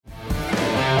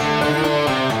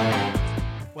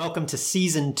Welcome to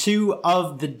Season 2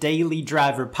 of the Daily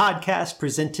Driver podcast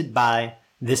presented by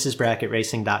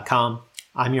thisisbracketracing.com.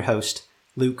 I'm your host,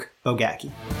 Luke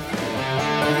Bogacki.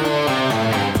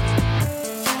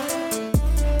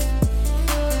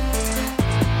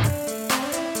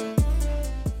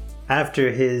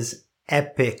 After his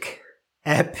epic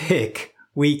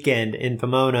weekend in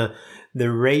Pomona,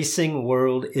 the racing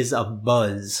world is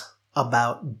abuzz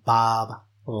about Bob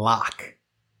Locke.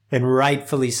 And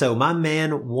rightfully so. My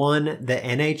man won the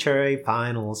NHRA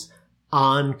finals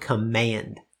on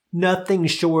command. Nothing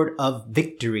short of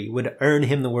victory would earn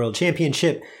him the world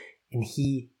championship. And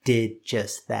he did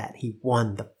just that. He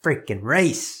won the freaking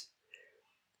race.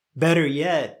 Better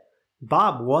yet,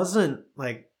 Bob wasn't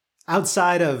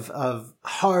outside of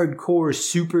hardcore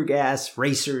super gas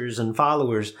racers and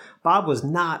followers. Bob was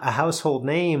not a household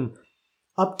name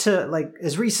up to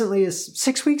as recently as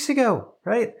 6 weeks ago,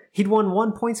 right? He'd won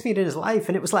one points meet in his life,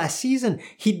 and it was last season.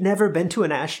 He'd never been to a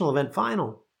national event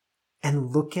final.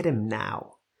 And look at him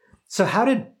now. So how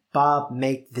did Bob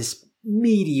make this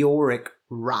meteoric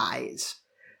rise?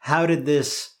 How did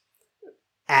this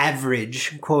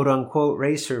average, quote unquote,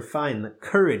 racer find the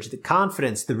courage, the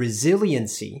confidence, the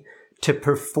resiliency to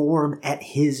perform at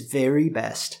his very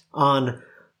best on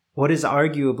what is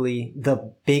arguably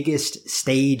the biggest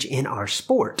stage in our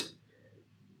sport?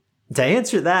 To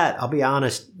answer that, I'll be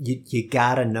honest, you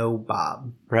gotta know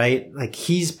Bob, right?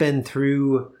 He's been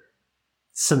through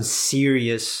some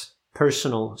serious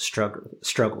personal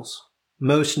struggles,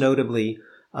 most notably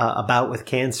a bout with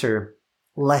cancer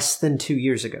less than 2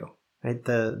 years ago, right?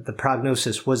 The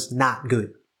prognosis was not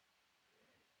good.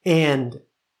 And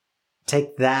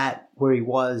take that where he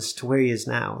was to where he is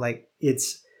now.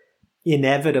 It's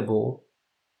inevitable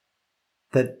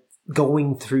that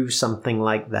going through something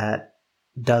like that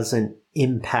doesn't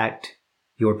impact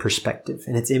your perspective,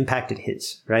 and it's impacted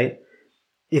his, right?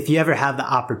 If you ever have the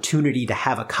opportunity to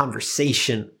have a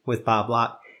conversation with Bob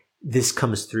Locke, this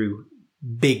comes through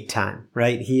big time,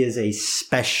 right? He is a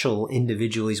special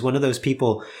individual. He's one of those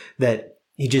people that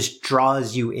he just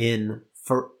draws you in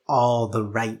for all the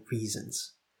right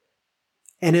reasons.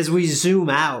 And as we zoom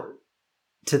out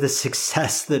to the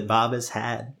success that Bob has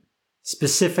had,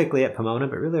 specifically at Pomona,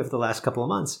 but really over the last couple of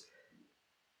months,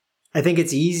 I think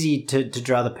it's easy to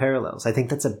draw the parallels. I think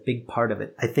that's a big part of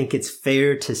it. I think it's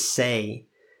fair to say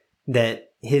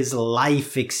that his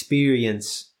life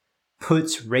experience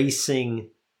puts racing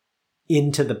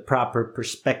into the proper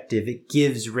perspective. It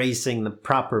gives racing the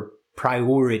proper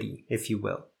priority, if you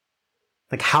will.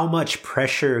 How much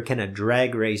pressure can a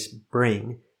drag race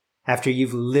bring after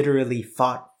you've literally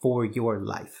fought for your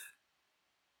life?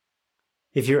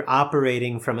 If you're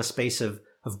operating from a space of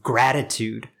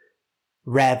gratitude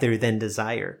rather than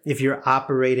desire, if you're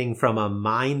operating from a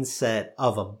mindset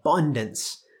of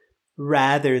abundance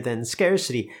rather than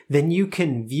scarcity, then you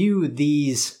can view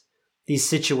these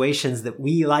situations that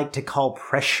we like to call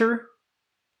pressure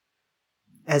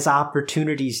as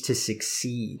opportunities to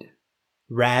succeed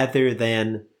rather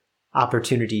than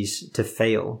opportunities to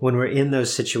fail. When we're in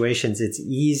those situations, it's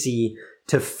easy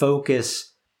to focus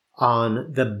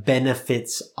on the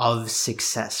benefits of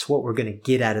success, what we're going to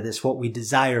get out of this, what we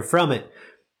desire from it.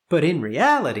 But in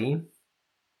reality,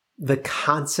 the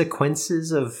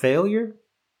consequences of failure,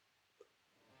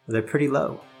 they're pretty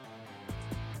low.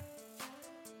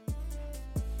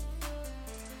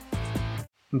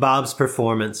 Bob's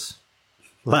performance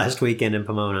last weekend in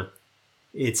Pomona,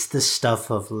 it's the stuff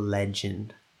of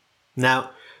legend.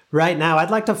 Now, right now,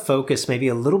 I'd like to focus maybe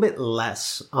a little bit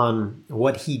less on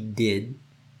what he did,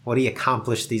 what he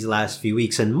accomplished these last few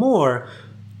weeks, and more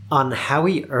on how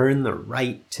he earned the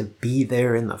right to be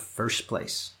there in the first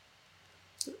place.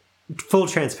 Full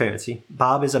transparency,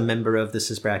 Bob is a member of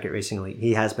This Is Bracket Racing Elite.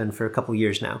 He has been for a couple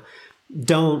years now.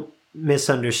 Don't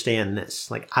misunderstand this.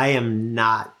 I am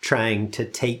not trying to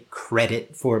take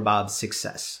credit for Bob's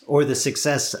success or the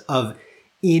success of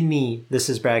any This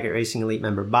Is Bracket Racing Elite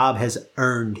member. Bob has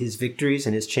earned his victories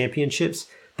and his championships.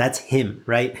 That's him,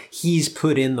 right? He's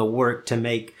put in the work to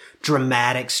make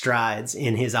dramatic strides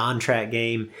in his on-track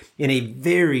game in a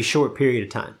very short period of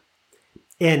time.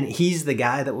 And he's the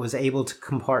guy that was able to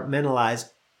compartmentalize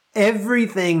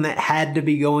everything that had to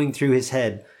be going through his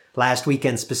head last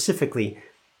weekend specifically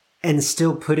and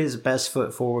still put his best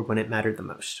foot forward when it mattered the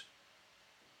most.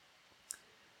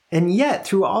 And yet,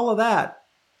 through all of that,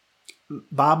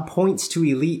 Bob points to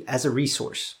Elite as a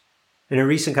resource. In a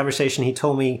recent conversation, he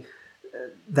told me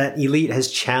that Elite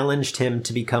has challenged him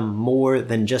to become more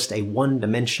than just a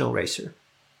one-dimensional racer.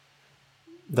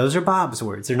 Those are Bob's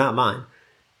words. They're not mine.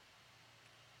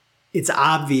 It's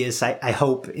obvious, I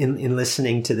hope, in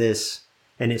listening to this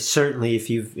And it's certainly, if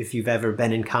you've ever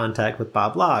been in contact with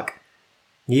Bob Locke,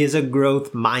 he is a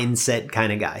growth mindset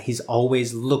kind of guy. He's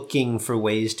always looking for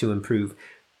ways to improve.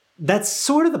 That's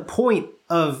sort of the point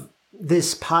of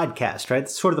this podcast, right?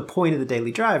 That's sort of the point of the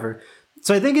Daily Driver.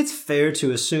 So I think it's fair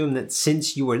to assume that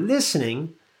since you are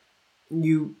listening,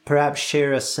 you perhaps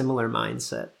share a similar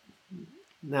mindset.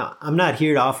 Now, I'm not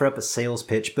here to offer up a sales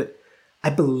pitch, but I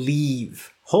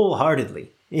believe wholeheartedly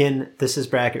in This Is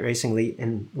Bracket Racing Elite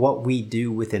and what we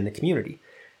do within the community.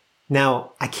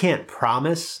 Now, I can't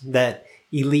promise that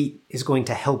Elite is going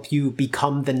to help you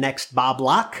become the next Bob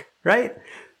Locke, right?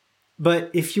 But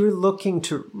if you're looking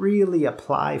to really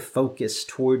apply focus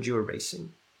towards your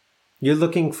racing, you're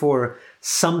looking for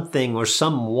something or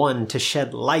someone to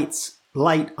shed light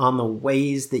on the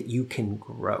ways that you can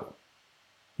grow.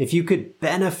 If you could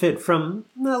benefit from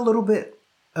a little bit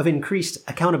of increased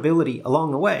accountability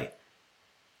along the way,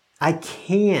 I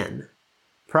can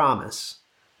promise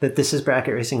that This Is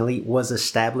Bracket Racing Elite was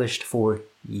established for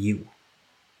you.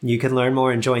 You can learn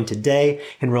more and join today.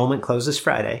 Enrollment closes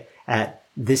Friday at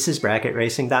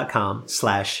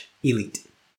thisisbracketracing.com/elite.